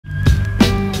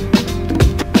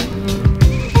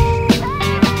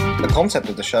concept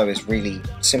of the show is really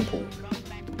simple.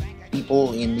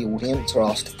 People in the audience are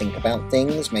asked to think about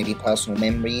things, maybe personal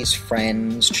memories,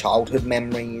 friends, childhood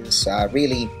memories,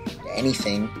 really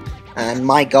anything. And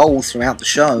my goal throughout the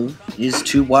show is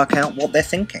to work out what they're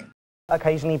thinking.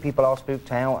 Occasionally people are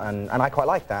spooked out, and I quite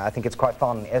like that. I think it's quite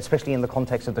fun, especially in the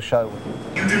context of the show.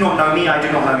 You do not know me, I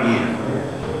do not know you.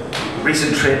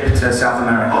 Recent trip to South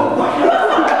America. Oh my God.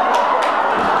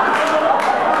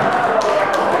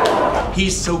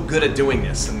 He's so good at doing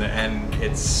this, and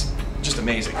it's just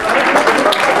amazing.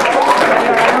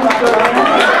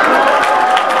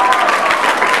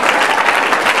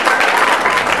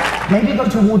 Maybe go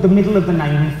toward the middle of the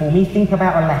name for me. Think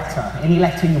about a letter. Any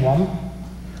letter you want.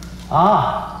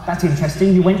 Ah, that's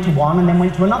interesting. You went to one and then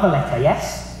went to another letter,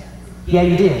 yes? Yeah,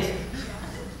 you did.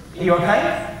 Are you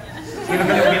okay? You look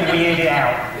a little bit weirded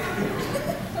out.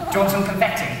 Do you want some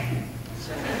confetti?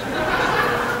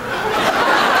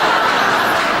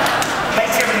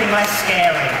 Makes everything less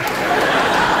scary.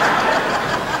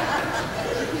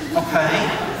 Okay.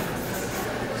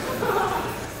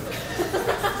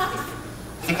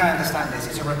 I think I understand this.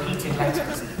 It's a repeated letter,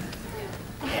 isn't it?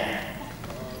 Yeah.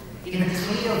 In a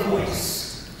clear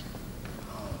voice.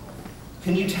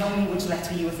 Can you tell me which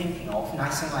letter you were thinking of,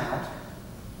 nice and loud?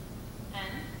 N.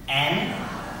 N?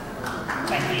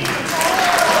 Thank you.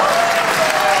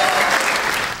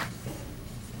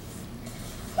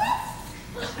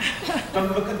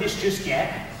 Don't look at this just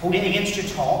yet. Hold it against your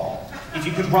top. If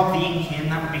you could rub the ink in,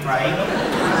 that would be great.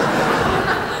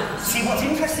 See, what's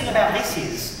interesting about this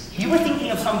is, you were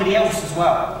thinking of somebody else as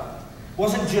well. It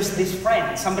wasn't just this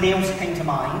friend, somebody else came to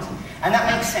mind. And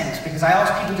that makes sense, because I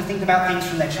ask people to think about things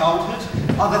from their childhood,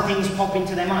 other things pop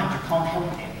into their mind, you can't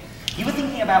help it. You were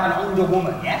thinking about an older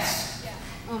woman, yes? Yeah.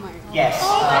 Oh my God. Yes.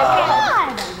 Oh my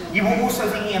God! You were also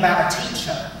thinking about a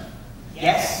teacher,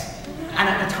 yes? And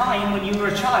at the time, when you were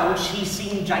a child, she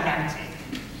seemed gigantic.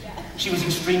 She was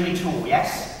extremely tall,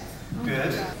 yes?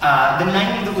 Good. The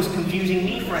name that was confusing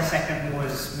me for a second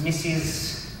was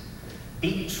Mrs.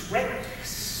 Beatrix.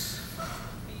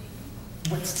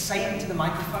 Say it into the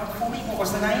microphone for me. What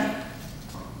was the name?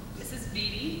 Mrs.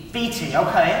 Beatty. Beatty,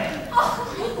 okay.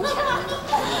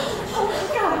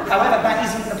 However, that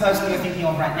isn't the person you're thinking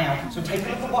of right now. So take a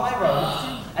look at what I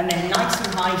wrote, and then nice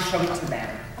and high show it to them.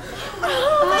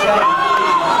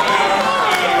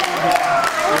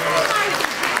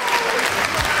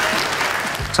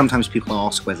 Sometimes people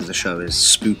ask whether the show is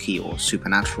spooky or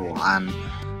supernatural, and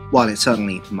while it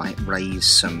certainly might raise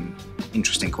some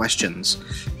interesting questions,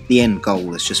 the end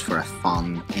goal is just for a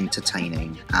fun,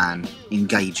 entertaining, and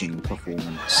engaging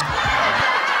performance.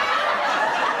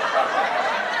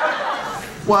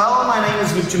 Well, my name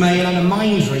is Jermay and I'm a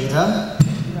mind reader.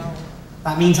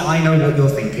 That means I know what you're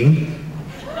thinking.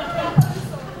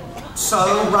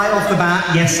 So, right off the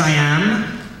bat, yes I am,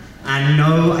 and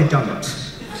no I don't.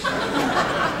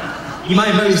 You might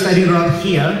have noticed I didn't grow up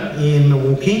here in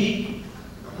Milwaukee.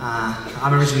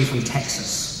 I'm originally from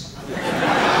Texas.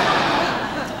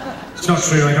 It's not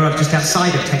true, I grew up just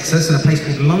outside of Texas in a place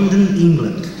called London,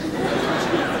 England.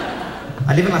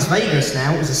 I live in Las Vegas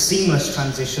now. It was a seamless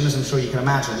transition, as I'm sure you can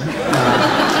imagine.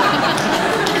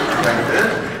 Very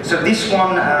good. So this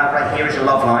one right here is a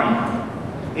love line.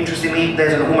 Interestingly,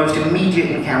 there's an almost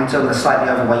immediate encounter with a slightly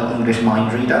overweight English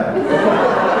mind reader.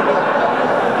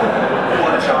 What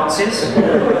are the chances?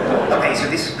 Okay, so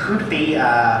this could be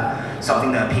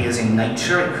something that appears in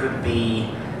nature. It could be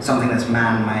something that's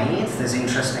man-made. There's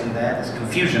interesting there. There's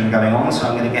confusion going on, so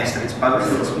I'm going to guess that it's both.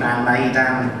 It's man-made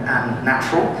and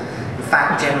natural. In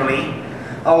fact, generally,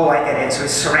 oh, I get it, so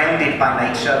it's surrounded by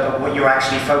nature, but what you're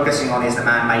actually focusing on is the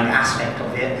man-made aspect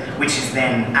of it, which is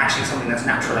then actually something that's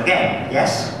natural again,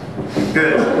 yes?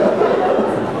 Good.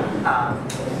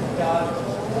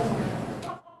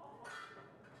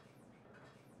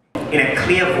 In a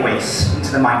clear voice,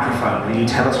 into the microphone, will you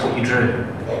tell us what you drew?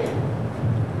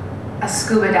 A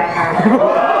scuba diver.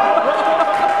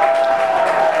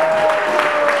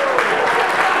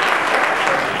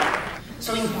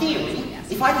 So in theory,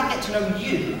 if I could get to know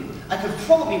you, I could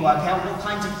probably work out what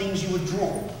kinds of things you would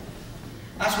draw.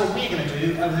 That's what we're going to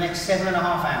do over the next 7.5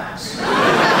 hours.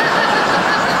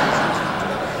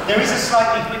 There is a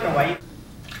slightly quicker way.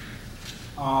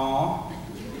 R,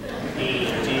 E,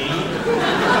 D, 1,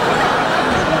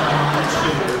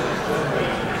 2, 3,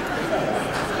 4.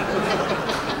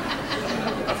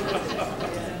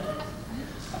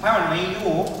 Apparently,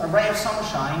 you're a ray of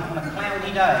sunshine on a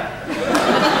cloudy day.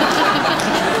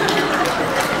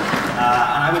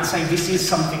 And I would say this is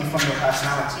something from your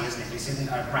personality, isn't it? This isn't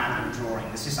a random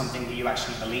drawing. This is something that you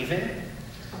actually believe in.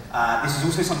 This is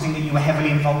also something that you were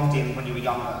heavily involved in when you were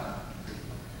younger.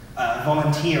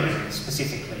 volunteering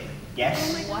specifically.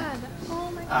 Yes? Oh my god.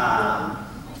 Oh my god.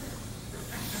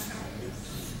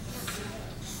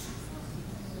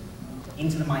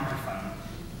 Into the microphone.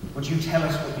 Would you tell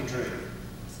us what you drew?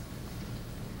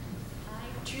 I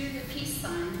drew the peace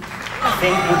sign. I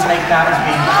think we'll take that as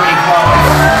being pretty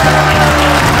close.